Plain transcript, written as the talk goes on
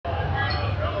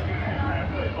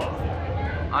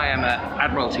I am at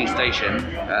Admiralty Station.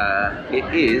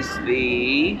 It is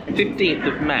the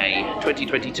 15th of May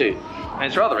 2022. And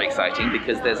it's rather exciting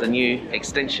because there's a new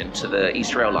extension to the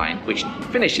East Rail Line which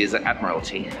finishes at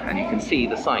Admiralty, and you can see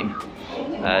the sign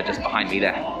just behind me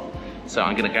there. So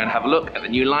I'm going to go and have a look at the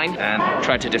new line and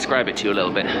try to describe it to you a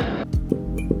little bit.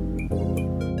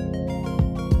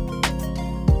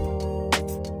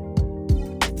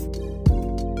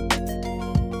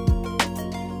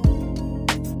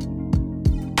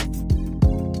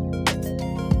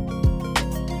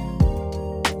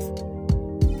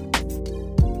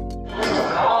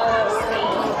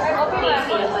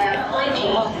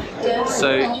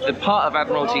 So the part of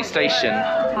Admiralty Station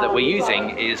that we're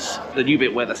using is the new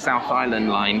bit where the South Island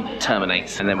line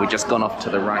terminates, and then we've just gone off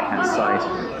to the right-hand side.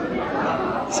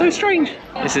 So strange.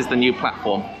 This is the new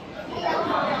platform,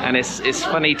 and it's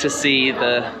funny to see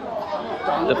the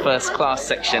first class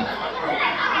section.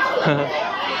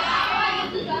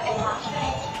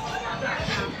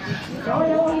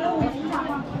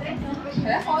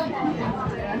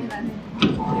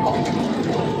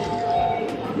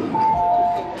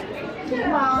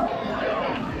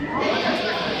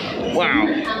 Wow.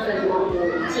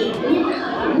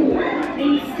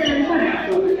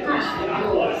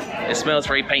 It smells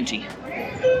very painty.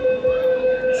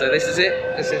 So this is it.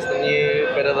 This is the new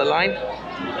bit of the line.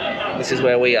 This is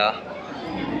where we are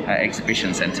at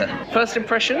Exhibition Centre. First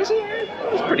impressions,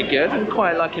 it's pretty good. I'm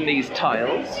quite liking these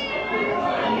tiles.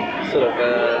 Sort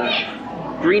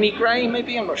of greeny grey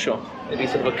maybe, I'm not sure. Maybe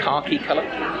sort of a khaki colour.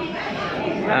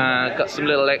 Got some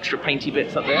little extra painty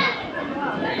bits up there.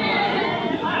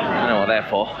 I don't know what they're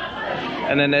for.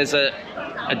 And then there's a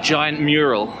giant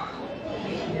mural,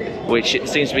 which it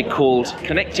seems to be called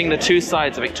Connecting the Two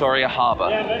Sides of Victoria Harbour,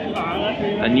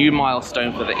 a new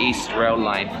milestone for the East Rail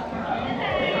Line.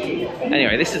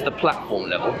 Anyway, this is the platform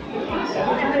level.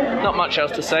 Not much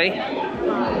else to say.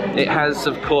 It has,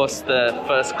 of course, the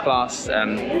first class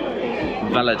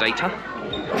validator.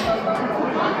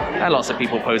 And lots of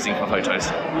people posing for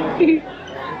photos.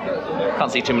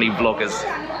 Can't see too many vloggers.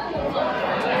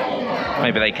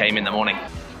 Maybe they came in the morning.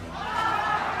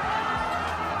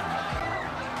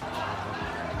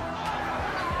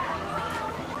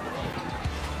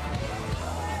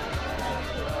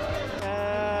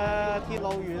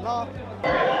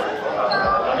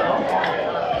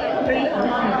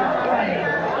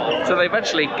 So they've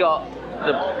actually got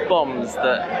the bombs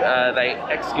that they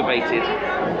excavated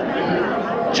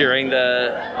during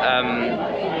the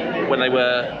when they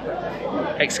were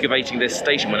excavating this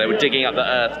station, when they were digging up the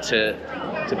earth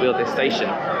to build this station.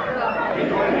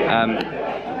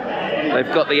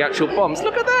 They've got the actual bombs.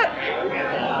 Look at that!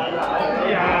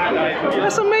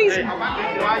 That's amazing.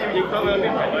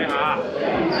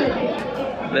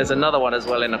 There's another one as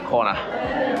well in a corner.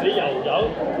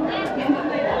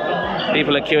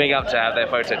 People are queuing up to have their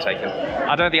photo taken.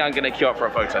 I don't think I'm going to queue up for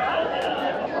a photo.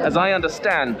 As I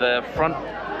understand,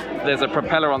 there's a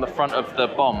propeller on the front of the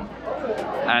bomb,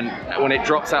 and when it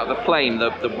drops out of the plane,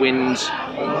 the wind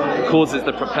causes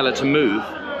the propeller to move,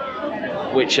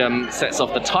 which sets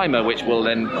off the timer, which will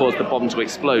then cause the bomb to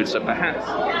explode. So perhaps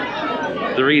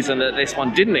the reason that this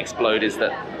one didn't explode is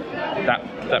that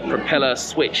propeller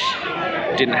switch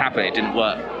didn't happen, it didn't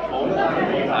work.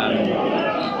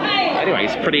 Anyway,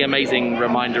 it's a pretty amazing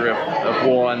reminder of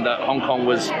war, and that Hong Kong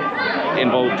was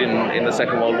involved in the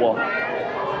Second World War.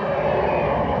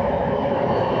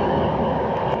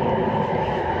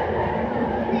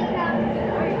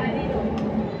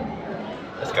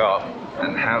 Let's go up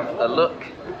and have a look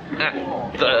at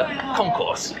the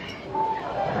concourse.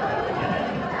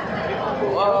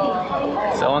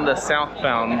 So on the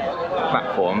southbound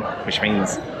platform, which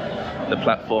means the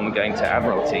platform going to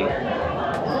Admiralty,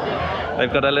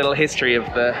 they've got a little history of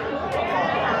the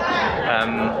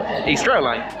East Rail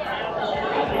Line,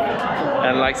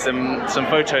 and like some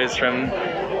photos from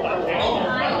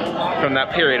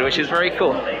that period, which is very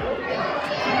cool.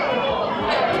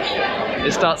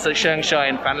 It starts at Shengsha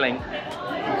in Fanling,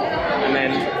 and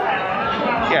then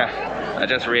yeah, I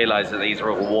just realised that these are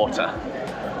all water.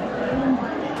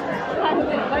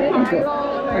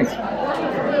 Thanks.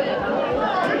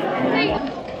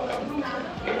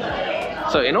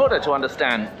 So in order to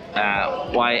understand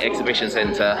why Exhibition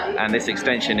Centre and this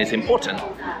extension is important,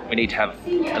 we need to have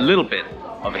a little bit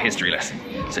of a history lesson.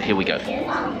 So here we go.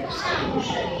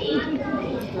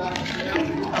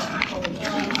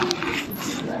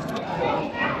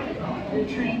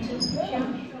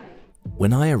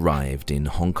 When I arrived in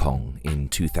Hong Kong in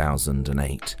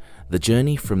 2008, the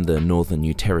journey from the Northern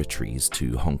New Territories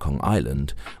to Hong Kong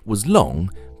Island was long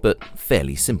but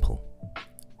fairly simple.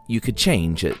 you could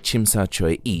change at Chim Sa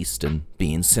Choi East and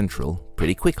be in Central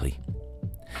pretty quickly.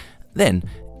 Then,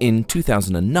 in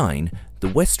 2009, the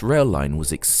West Rail Line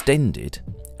was extended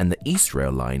and the East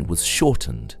Rail Line was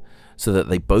shortened so that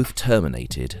they both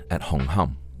terminated at Hong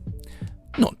Hom.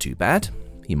 Not too bad,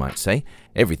 you might say.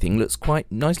 Everything looks quite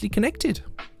nicely connected.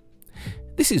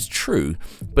 This is true,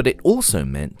 but it also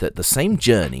meant that the same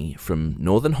journey from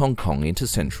northern Hong Kong into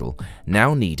Central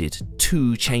now needed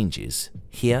 2 changes,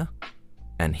 here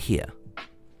and here.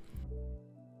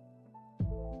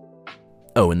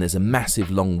 Oh, and there's a massive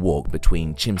long walk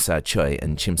between Chim Sa Choi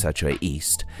and Chim Sa Choi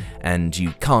East, and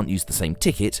you can't use the same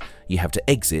ticket, you have to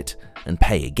exit and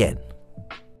pay again.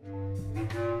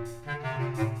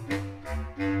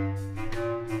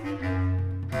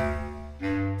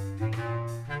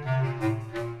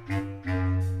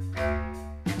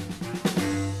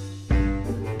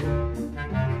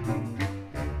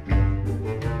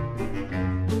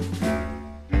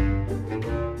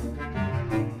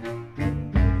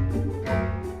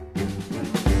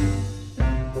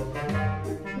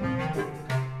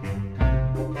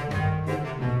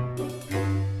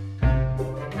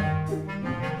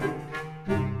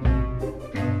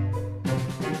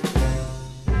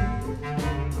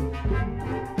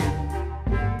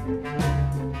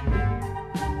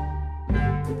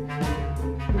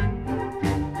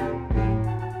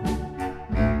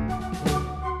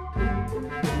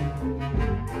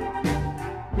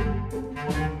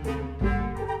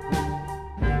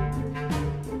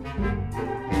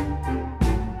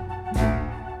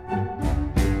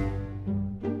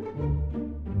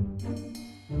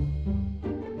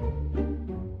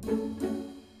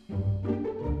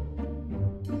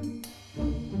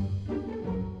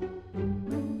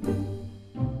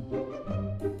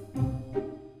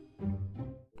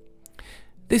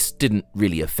 This didn't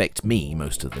really affect me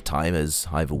most of the time, as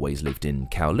I've always lived in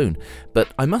Kowloon, but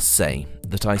I must say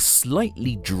that I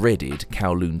slightly dreaded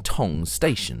Kowloon Tong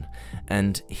Station,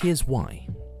 and here's why.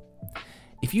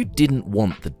 If you didn't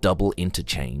want the double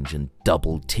interchange and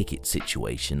double ticket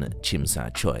situation at Chim Sa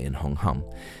Choi and Hong Hom,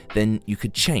 then you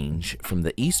could change from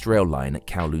the East Rail Line at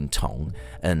Kowloon Tong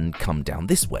and come down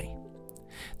this way.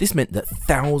 This meant that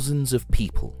thousands of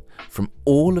people from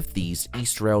all of these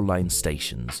East Rail Line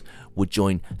stations would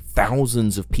join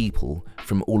thousands of people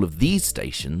from all of these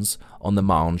stations on the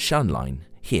Ma On Shan Line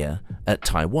here at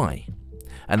Tai Wai,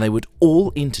 and they would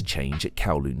all interchange at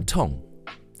Kowloon Tong.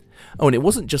 Oh, and it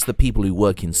wasn't just the people who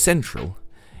work in Central,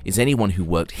 it's anyone who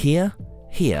worked here,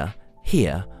 here,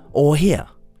 here, or here.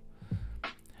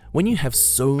 When you have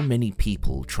so many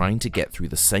people trying to get through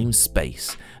the same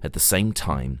space at the same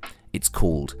time, it's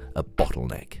called a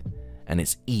bottleneck, and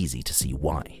it's easy to see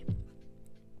why.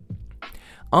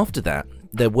 After that,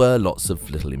 there were lots of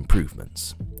little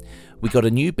improvements. We got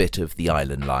a new bit of the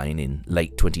Island Line in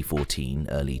late 2014,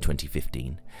 early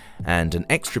 2015, and an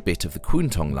extra bit of the Kwun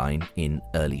Tong Line in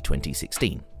early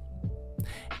 2016.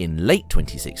 In late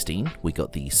 2016, we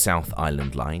got the South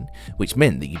Island Line, which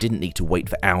meant that you didn't need to wait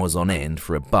for hours on end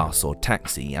for a bus or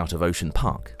taxi out of Ocean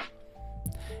Park.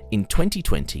 In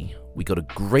 2020, we got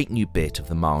a great new bit of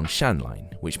the Ma On Shan Line,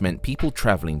 which meant people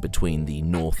travelling between the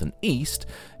north and east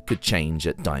could change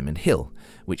at Diamond Hill,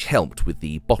 which helped with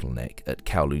the bottleneck at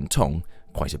Kowloon Tong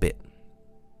quite a bit.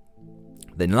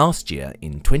 Then last year,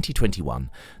 in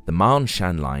 2021, the Ma On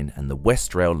Shan Line and the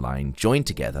West Rail Line joined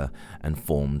together and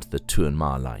formed the Tuan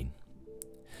Ma Line.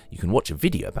 You can watch a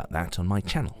video about that on my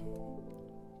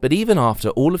channel. But even after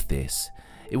all of this,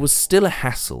 it was still a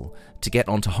hassle to get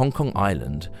onto Hong Kong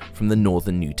Island from the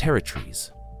Northern New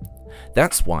Territories.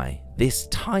 That's why this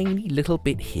tiny little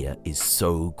bit here is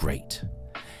so great.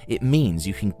 It means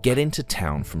you can get into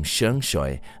town from Sheung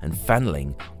Shui and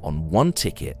Fanling on one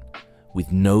ticket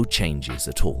with no changes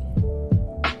at all.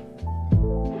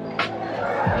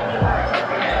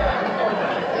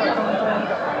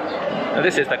 Now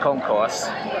this is the concourse.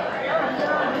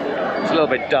 It's a little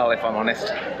bit dull if I'm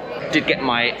honest. Did get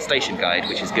my station guide,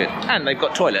 which is good. And they've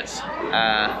got toilets.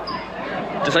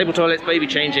 Disabled toilets, baby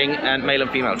changing, and male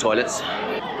and female toilets.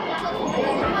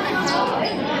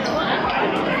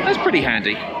 That's pretty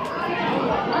handy.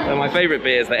 So my favourite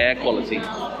bit is the air quality.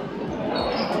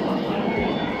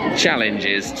 The challenge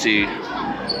is to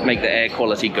make the air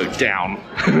quality go down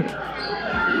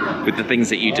with the things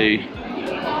that you do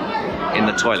in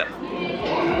the toilet.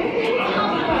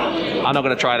 I'm not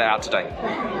going to try that out today.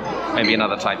 Maybe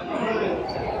another time.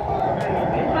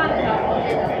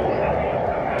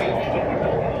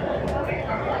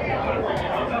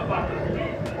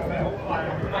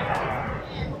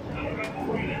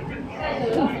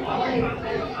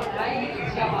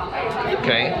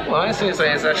 Okay, well I see it's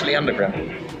actually underground.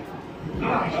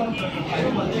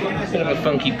 Bit of a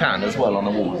funky pattern as well on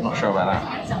the walls, not sure about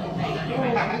that.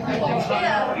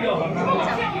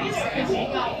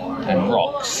 And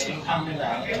rocks.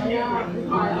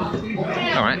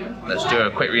 Alright, let's do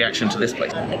a quick reaction to this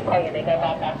place.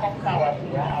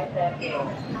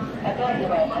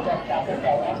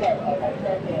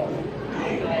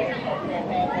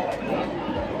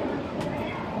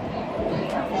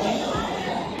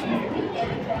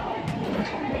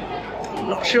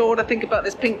 Not sure what I think about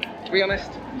this pink, to be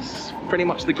honest. It's pretty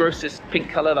much the grossest pink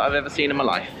colour that I've ever seen in my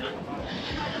life.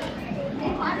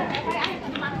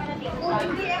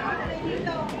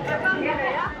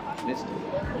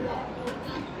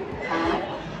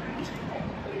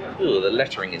 Ooh, the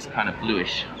lettering is kind of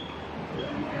bluish.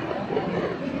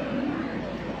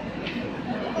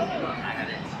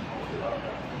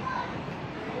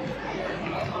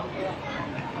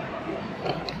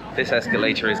 This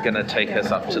escalator is going to take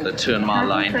us up to the Tuan Ma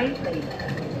line.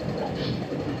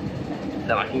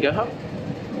 Then I can go home.